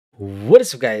What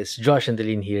is up guys? Josh and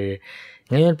Delin here.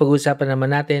 Ngayon pag-uusapan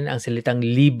naman natin ang salitang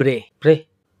libre. Pre,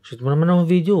 shoot mo naman ng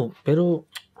video. Pero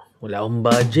wala akong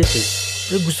budget eh.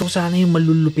 Pero gusto ko sana yung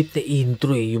malulupit na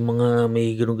intro eh. Yung mga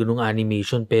may ganung-ganung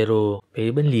animation. Pero pwede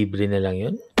ba libre na lang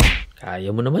yun? Kaya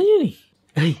mo naman yun eh.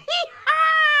 Ay,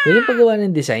 pwede paggawa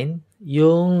ng design.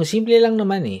 Yung simple lang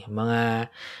naman eh. Mga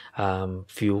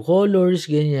few colors,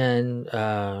 ganyan.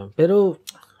 Pero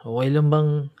okay lang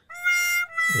bang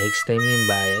next time yung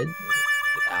bayad?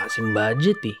 Wala kasing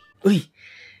budget eh. Uy!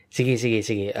 Sige.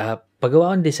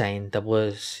 Pagawa akong design,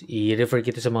 tapos i-refer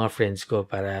kita sa mga friends ko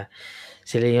para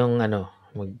sila yung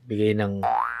magbigay ng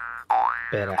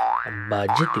pera. Ang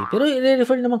budget eh. Pero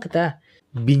i-refer naman kita.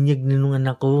 Binyag na nung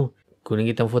anak ko. Kunin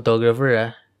kitang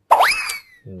photographer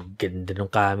Ang ganda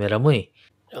ng camera mo eh.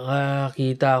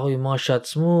 Nakakita ko yung mga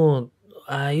shots mo.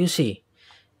 Ayos eh.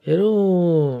 Pero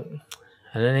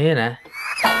ano na yan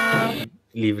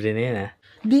libre na yan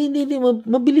Hindi.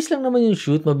 Mabilis lang naman yung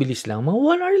shoot. Mabilis lang. Mga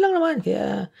 1 hour lang naman.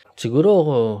 Kaya siguro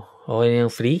ako okay na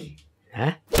yung free.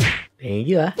 Thank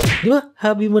you Di ba?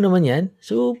 Hobby mo naman yan.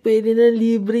 So pwede na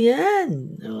libre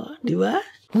yan. Di ba?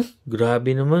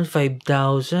 Grabe naman.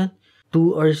 5,000.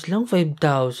 2 hours lang.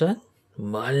 5,000.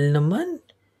 Mahal naman.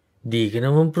 Di ka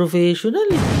naman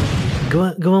professional eh.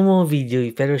 Gawa mo video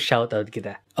pero shoutout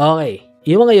kita. Okay.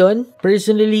 Yung mga yun,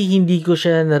 personally, hindi ko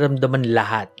siya naramdaman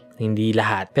lahat. Hindi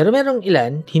lahat. Pero merong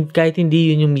ilan, kahit hindi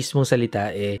yun yung mismong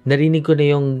salita, narinig ko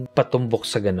na yung patumbok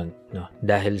sa ganun. No?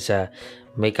 Dahil sa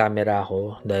may camera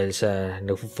ako, dahil sa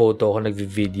nag-photo ako,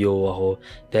 nag-video ako,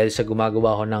 dahil sa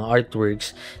gumagawa ako ng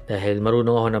artworks, dahil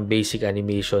marunong ako ng basic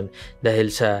animation, dahil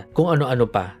sa kung ano-ano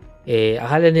pa.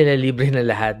 Akala nila libre na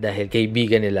lahat dahil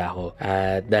kaibigan nila ako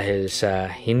at dahil sa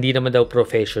hindi naman daw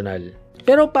professional.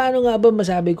 Pero paano nga ba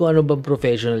masabi ko ano bang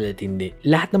professional at hindi?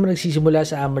 Lahat naman nagsisimula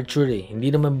sa amateur eh.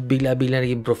 Hindi naman bigla-bigla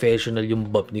naging professional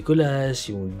yung Bob Nicolas,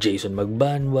 yung Jason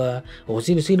Magbanwa, o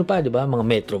sino-sino pa, di ba? Mga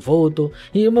Metro Photo.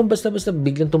 Hindi naman basta-basta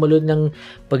biglang tumalon ng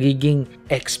pagiging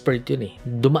expert yun eh.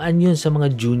 Dumaan yun sa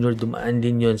mga junior, dumaan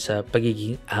din yun sa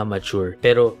pagiging amateur.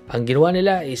 Pero ang ginawa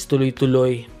nila is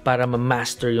tuloy-tuloy para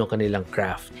ma-master yung kanilang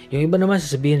craft. Yung iba naman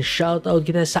sasabihin, shoutout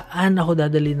kita, saan ako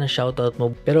dadali ng shoutout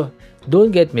mo? Pero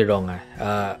don't get me wrong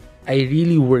I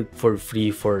really work for free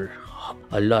for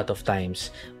a lot of times.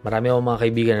 Marami akong mga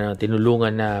kaibigan na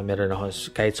tinulungan na meron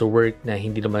ako kahit sa work na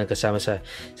hindi naman kasama sa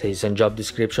isang job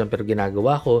description pero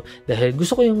ginagawa ko dahil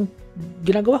gusto ko yung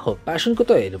ginagawa ko. Passion ko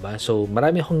to diba? So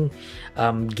marami akong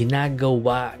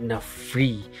ginagawa na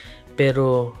free.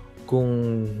 Pero kung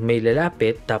may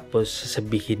lalapit tapos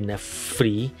sasabihin na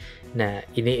free na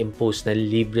ini-impose na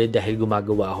libre dahil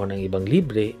gumagawa ako ng ibang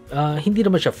libre, hindi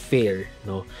naman siya fair,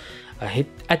 no?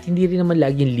 At hindi rin naman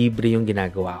laging libre yung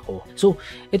ginagawa ko. So,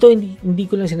 ito hindi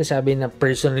ko lang sinasabi na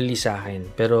personally sa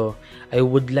akin, pero I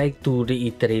would like to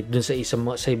reiterate dun sa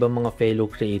ibang mga fellow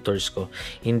creators ko.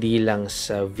 Hindi lang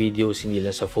sa videos, hindi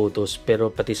lang sa photos,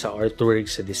 pero pati sa artwork,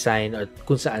 sa design, at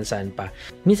kung saan-saan pa.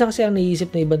 Minsan kasi ang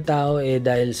naiisip na ibang tao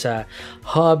dahil sa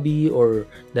hobby or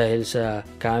dahil sa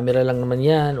camera lang naman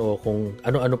yan o kung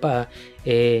ano-ano pa,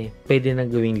 pwede na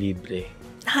gawing libre.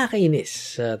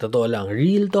 Nakakainis. Sa totoo lang,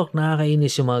 real talk,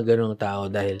 nakakainis yung mga ganong tao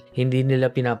dahil hindi nila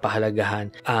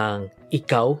pinapahalagahan ang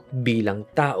ikaw bilang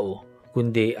tao,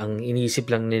 kundi ang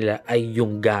iniisip lang nila ay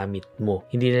yung gamit mo.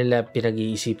 Hindi nila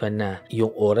pinag-iisipan na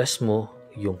yung oras mo,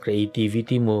 yung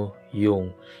creativity mo,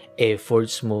 yung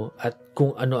efforts mo, at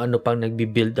kung ano-ano pang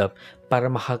nagbi-build up para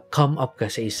maka-come up ka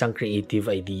sa isang creative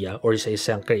idea or sa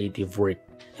isang creative work.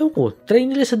 Ewan ko, try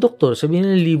nila sa doktor, sabihin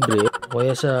nila libre, o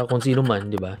kaya sa kung sino man,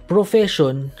 di ba?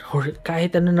 Profession, or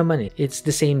kahit ano naman it's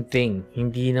the same thing.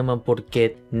 Hindi naman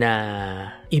porket na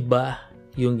iba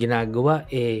yung ginagawa,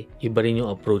 iba rin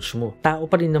yung approach mo. Tao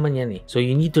pa rin naman yan So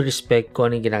you need to respect kung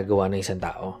ano yung ginagawa ng isang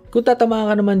tao. Kung tatamaan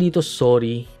ka naman dito,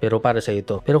 sorry, pero para sa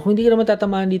ito. Pero kung hindi ka naman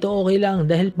tatamaan dito, okay lang,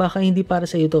 dahil baka hindi para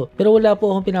sa ito. Pero wala po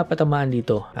akong pinapatamaan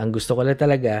dito. Ang gusto ko lang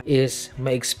talaga is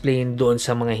ma-explain doon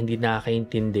sa mga hindi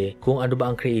nakakaintindi kung ano ba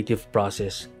ang creative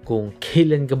process. Kung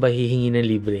kailan ka ba hihingi ng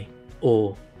libre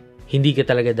o hindi ka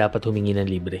talaga dapat humingi ng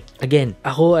libre. Again,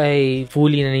 ako ay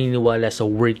fully naniniwala sa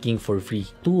working for free.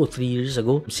 2 or 3 years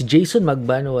ago, si Jason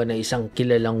Magbanwa na isang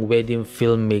kilalang wedding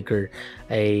filmmaker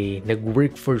ay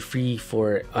nag-work for free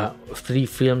for 3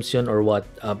 films yun or what.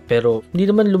 Pero hindi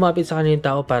naman lumapit sa kanya yung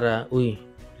tao para,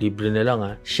 libre na lang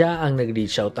Siya ang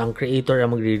nag-reach out. Ang creator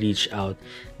ang mag-reach out.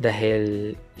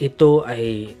 Dahil ito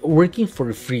ay working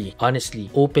for free. Honestly,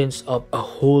 opens up a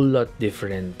whole lot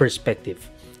different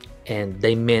perspective and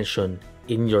dimension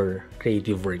in your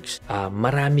creative works.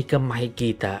 Marami kang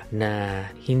makikita na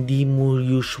hindi mo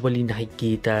usually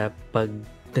nakikita pag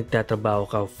nagtatrabaho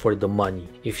ka for the money.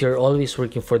 If you're always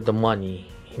working for the money,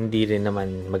 hindi rin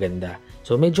naman maganda.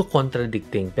 So, medyo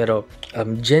contradicting. Pero,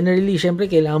 generally, syempre,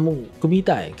 kailangan mong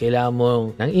kumita eh. Kailangan mong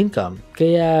ng income.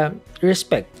 Kaya,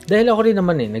 respect. Dahil ako rin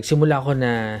naman nagsimula ako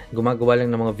na gumagawa lang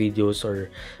ng mga videos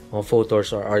or mga photos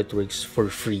or artworks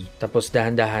for free. Tapos,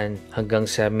 dahan-dahan hanggang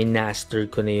sa minaster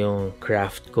ko na yung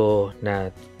craft ko na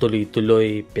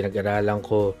tuloy-tuloy, pinag-aralan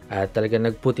ko at talagang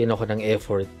nag-put in ako ng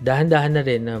effort. Dahan-dahan na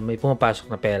rin na may pumapasok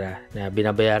na pera na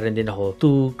binabayaran din ako to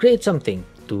create something,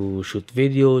 to shoot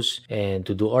videos and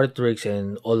to do artworks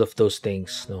and all of those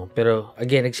things, no? Pero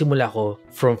again, nagsimula ako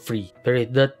from free. Pero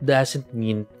that doesn't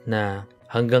mean na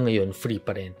hanggang ngayon free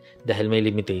pa rin dahil may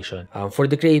limitation. For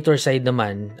the creator side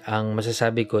naman, ang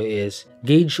masasabi ko is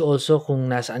gauge also kung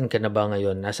nasaan ka na ba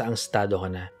ngayon, nasaang estado ka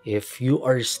na. If you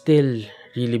are still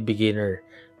really beginner,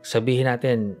 sabihin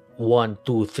natin 1,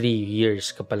 2, 3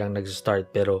 years ka pa lang nag-start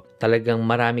pero talagang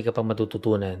marami ka pang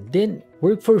matututunan, then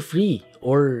work for free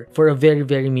or for a very,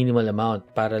 very minimal amount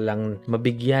para lang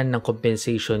mabigyan ng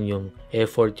compensation yung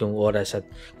effort, yung oras at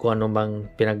kung ano bang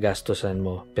pinaggastosan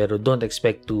mo. Pero don't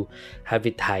expect to have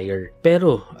it higher.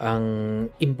 Pero ang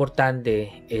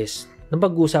importante is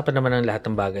napag-uusapan naman ang lahat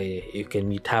ng bagay. You can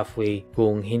meet halfway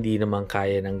kung hindi naman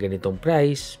kaya ng ganitong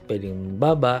price, pwedeng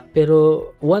baba.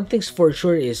 Pero one thing's for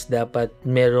sure is dapat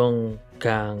merong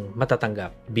kang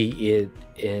matatanggap. Be it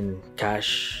in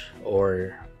cash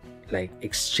or like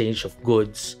exchange of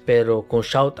goods. Pero kung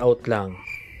shout out lang,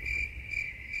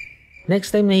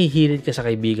 next time nahihirit ka sa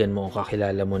kaibigan mo o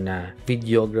kakilala mo na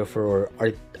videographer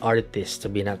or artist,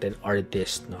 sabihin natin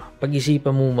artist, no?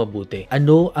 Pag-isipan mo mabuti.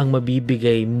 Ano ang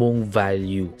mabibigay mong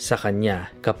value sa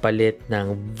kanya kapalit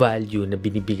ng value na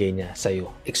binibigay niya sa'yo?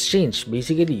 Exchange,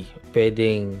 basically.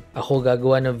 Pwedeng ako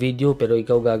gagawa ng video pero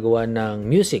ikaw gagawa ng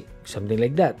music. Something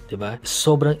like that, diba?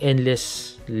 Sobrang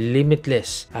endless,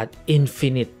 limitless, at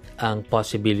infinite ang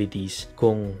possibilities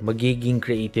kung magiging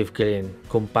creative ka rin,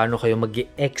 kung paano kayo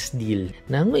mag-X deal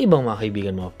ng ibang mga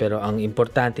kaibigan mo. Pero ang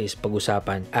importante is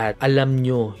pag-usapan at alam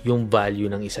nyo yung value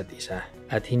ng isa't isa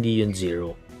at hindi yung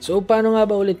zero. So, paano nga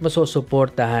ba ulit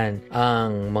masosuportahan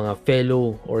ang mga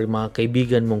fellow or mga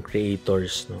kaibigan mong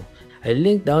creators, no? I'll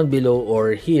link down below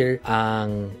or here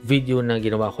ang video na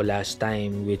ginawa ko last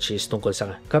time, which is tungkol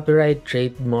sa copyright,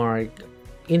 trademark,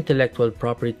 intellectual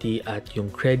property at yung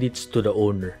credits to the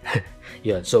owner.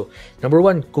 Yun. So, number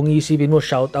 1, kung isipin mo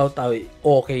shout out,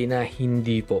 okay na,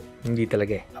 hindi po. Hindi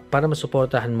talaga eh. Para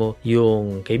masuportahan mo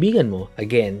yung kaibigan mo,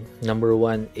 again, number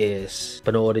 1 is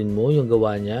panoorin mo yung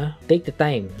gawa niya. Take the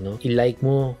time, no? I-like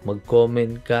mo,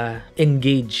 mag-comment ka,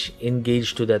 engage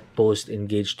to that post,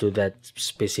 engage to that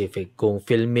specific. Kung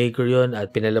filmmaker yon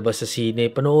at pinalabas sa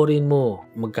sine, panoorin mo.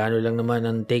 Magkano lang naman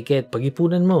ang ticket,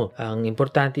 pag-ipunan mo. Ang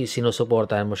importante is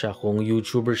sinusuportahan mo siya. Kung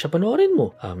YouTuber siya, panoorin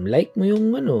mo. Like mo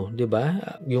yung di ba?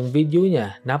 Yung video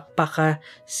niya,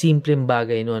 napaka-simpleng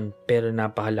bagay nun, pero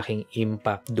napakalaking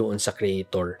impact doon sa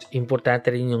creator. Importante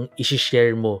rin yung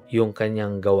i-share mo yung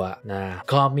kanyang gawa na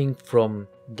coming from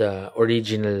the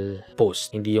original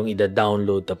post. Hindi yung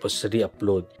ida-download tapos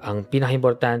re-upload. Ang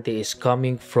pinaka-importante is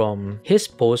coming from his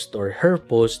post or her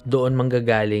post, doon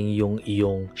manggagaling yung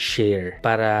iyong share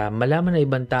para malaman ng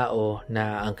ibang tao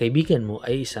na ang kaibigan mo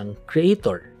ay isang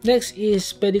creator. Next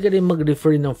is, pwede ka rin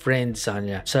mag-refer ng friends sa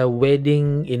kanya. Sa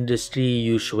wedding industry,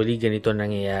 usually ganito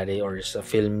nangyayari or sa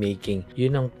filmmaking.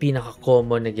 Yun ang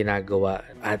pinaka-common na ginagawa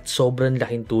at sobrang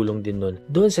laking tulong din nun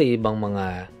doon sa ibang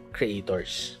mga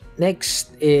creators.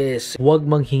 Next is, huwag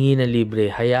manghingi ng libre.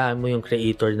 Hayaan mo yung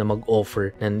creator na mag-offer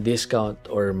ng discount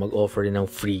or mag-offer ng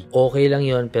free. Okay lang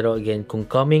yon, pero again, kung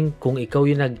ikaw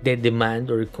yung nagde-demand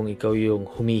or kung ikaw yung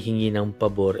humihingi ng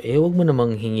pabor, huwag mo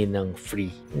namang hingi ng free.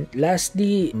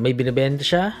 Lastly, may binibenta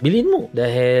siya, bilhin mo.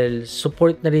 Dahil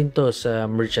support na rin to sa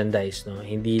merchandise, no?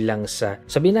 Hindi lang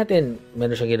sabihin natin,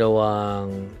 meron siyang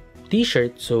ginawang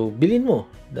t-shirt, so bilhin mo.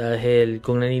 Dahil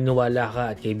kung naniniwala ka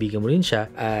at kaibigan mo rin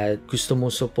siya at gusto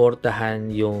mong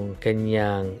suportahan yung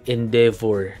kanyang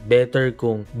endeavor, better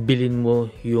kung bilhin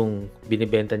mo yung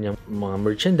binibenta niyang mga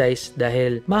merchandise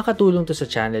dahil makakatulong to sa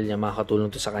channel niya, makakatulong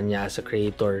to sa kanya as a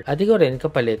creator. At ikaw rin,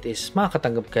 kapalit is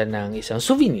makakatanggap ka ng isang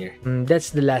souvenir.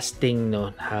 That's the last thing,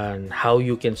 no, how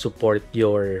you can support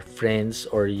your friends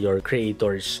or your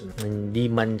creators.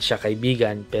 Hindi man siya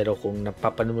kaibigan, pero kung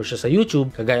napapanood mo siya sa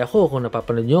YouTube, kagaya ko, kung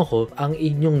napapanood niyo ako, ang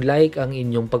inyong like, ang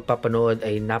inyong pagpapanood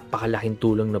ay napakalaking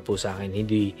tulong na po sa akin.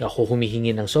 Hindi ako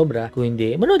humihingi ng sobra, kung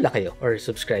hindi, manood lang kayo or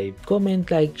subscribe, comment,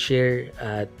 like, share,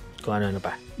 at kung ano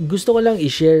pa. Gusto ko lang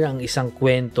i-share ang isang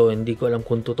kwento, hindi ko alam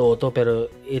kung totoo to, pero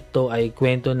ito ay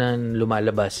kwento na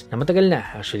lumalabas na matagal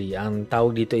na actually. Ang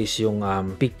tawag dito is yung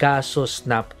Picasso's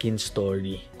Napkin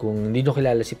Story. Kung hindi nyo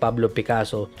kilala si Pablo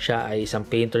Picasso, siya ay isang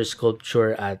painter,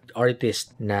 sculptor at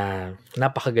artist na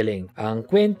napakagaling. Ang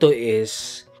kwento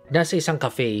is nasa isang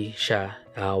cafe siya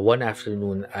one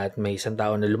afternoon at may isang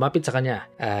tao na lumapit sa kanya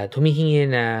at humihingi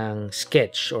ng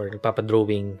sketch or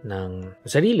nagpapadrawing ng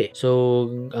sarili. So,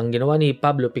 ang ginawa ni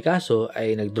Pablo Picasso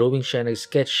ay nag-drawing siya,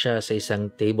 nag-sketch siya sa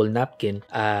isang table napkin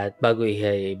at bago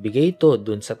ibigay ito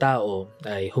dun sa tao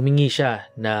ay humingi siya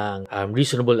ng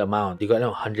reasonable amount. Di ko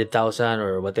alam, 100,000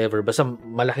 or whatever, basta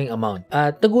malaking amount.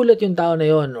 At nagulat yung tao na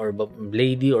yon or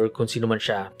lady or kung sino man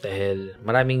siya dahil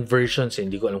maraming versions,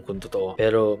 hindi ko alam kung totoo.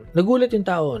 Pero nagulat yung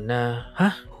tao na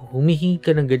humihingi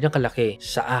ka ng ganyan kalaki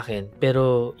sa akin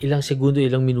pero ilang segundo,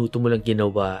 ilang minuto mo lang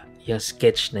ginawa yung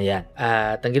sketch na yan.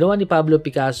 At ang ginawa ni Pablo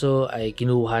Picasso ay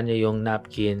kinuha niya yung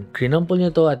napkin, krinampol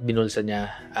niya to at binulsa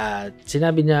niya at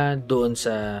sinabi niya doon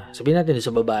sa, sabihin natin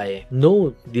sa babae,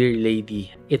 "No, dear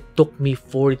lady, it took me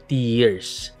 40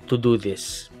 years to do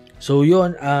this." So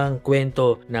yon ang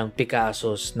kwento ng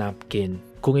Picasso's napkin.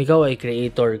 Kung ikaw ay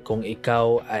creator, kung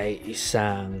ikaw ay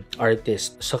isang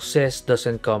artist, success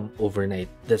doesn't come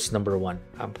overnight. That's number one.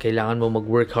 Kailangan mo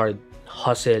mag-work hard,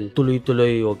 hustle,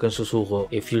 tuloy-tuloy, huwag kang susuko.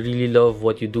 If you really love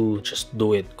what you do, just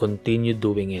do it. Continue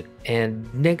doing it. And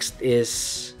next is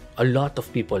a lot of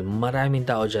people, maraming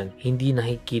tao dyan, hindi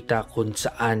nakikita kung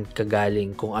saan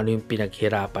kagaling, kung ano yung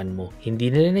pinaghirapan mo. Hindi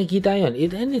nila nakikita yun.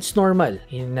 And it's normal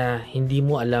na hindi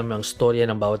mo alam ang storya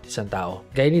ng bawat isang tao.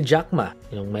 Gaya ni Jack Ma,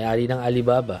 yung may-ari ng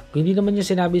Alibaba. Kung hindi naman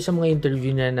niya sinabi sa mga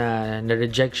interview niya na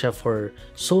na-reject siya for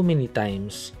so many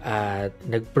times at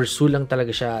nag-pursue lang talaga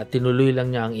siya at tinuloy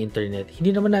lang niya ang internet, hindi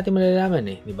naman natin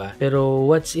malalaman di ba? Pero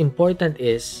what's important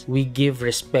is we give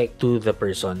respect to the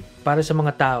person. Para sa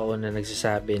mga tao na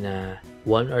nagsasabi na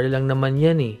 1 hour lang naman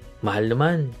yan mahal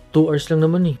naman, 2 hours lang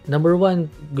naman Number one,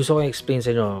 gusto ko i-explain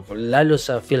sa inyo, lalo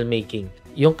sa filmmaking.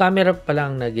 Yung camera pa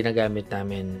lang na ginagamit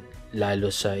namin, lalo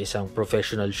sa isang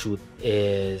professional shoot,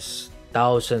 is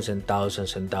thousands and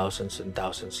thousands and thousands and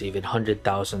thousands, even 100,000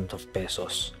 of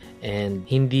pesos. And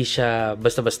hindi siya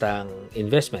basta-basta ang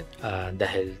investment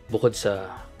dahil bukod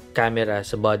sa camera,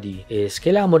 sa body, is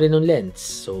kailangan mo rin ng lens.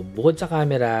 So, bukod sa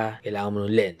camera, kailangan mo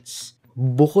ng lens.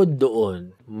 Bukod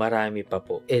doon, marami pa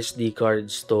po. SD card,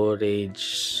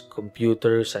 storage,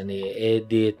 computer, saan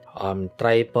i-edit,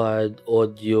 tripod,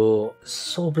 audio,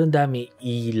 sobrang dami,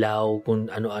 ilaw, kung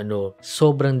ano-ano,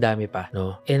 sobrang dami pa,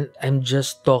 no? And I'm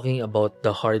just talking about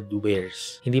the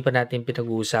hardwares. Hindi pa natin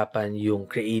pinag-uusapan yung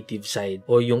creative side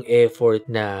o yung effort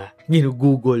na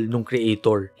ginugugol nung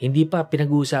creator. Hindi pa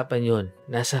pinag-uusapan yun.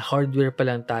 Nasa hardware pa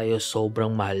lang tayo,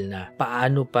 sobrang mahal na.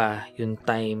 Paano pa yung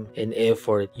time and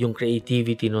effort, yung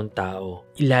creativity ng tao,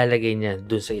 ilalagay niya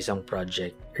dun sa isang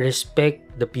project?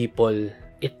 Respect the people.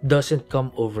 It doesn't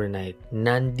come overnight.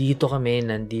 Nandito kami,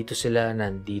 nandito sila,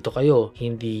 nandito kayo.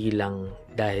 Hindi lang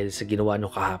dahil sa ginawa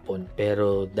nyo kahapon,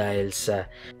 pero dahil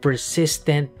sa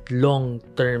persistent,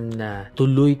 long-term na,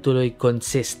 tuloy-tuloy,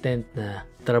 consistent na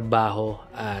trabaho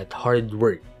at hard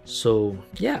work. So,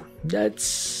 yeah,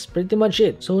 that's pretty much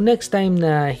it. So, next time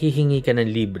na hihingi ka ng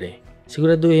libre,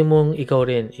 siguraduhin mong ikaw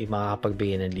rin ay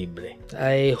makakapagbigay ng libre.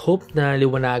 I hope na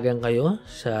liwanagan kayo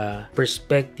sa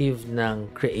perspective ng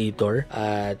creator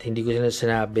at hindi ko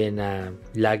sinasabi na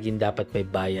laging dapat may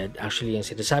bayad. Actually, ang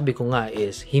sinasabi ko nga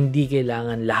is hindi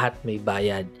kailangan lahat may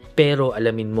bayad, pero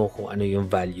alamin mo kung ano yung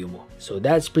value mo. So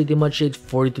that's pretty much it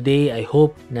for today. I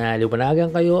hope na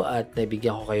liwanagan kayo at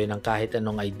nabigyan ko kayo ng kahit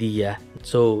anong idea.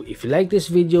 So if you like this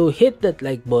video, hit that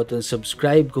like button,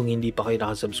 subscribe kung hindi pa kayo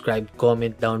nakasubscribe,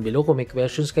 comment down below kung may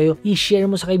questions kayo, i-share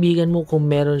mo sa kaibigan mo kung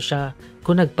meron siya,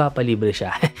 kung nagpapalibre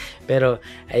siya. Pero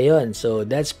ayun, so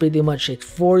that's pretty much it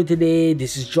for today.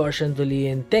 This is Josh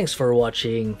Antolin. Thanks for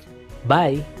watching.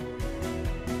 Bye!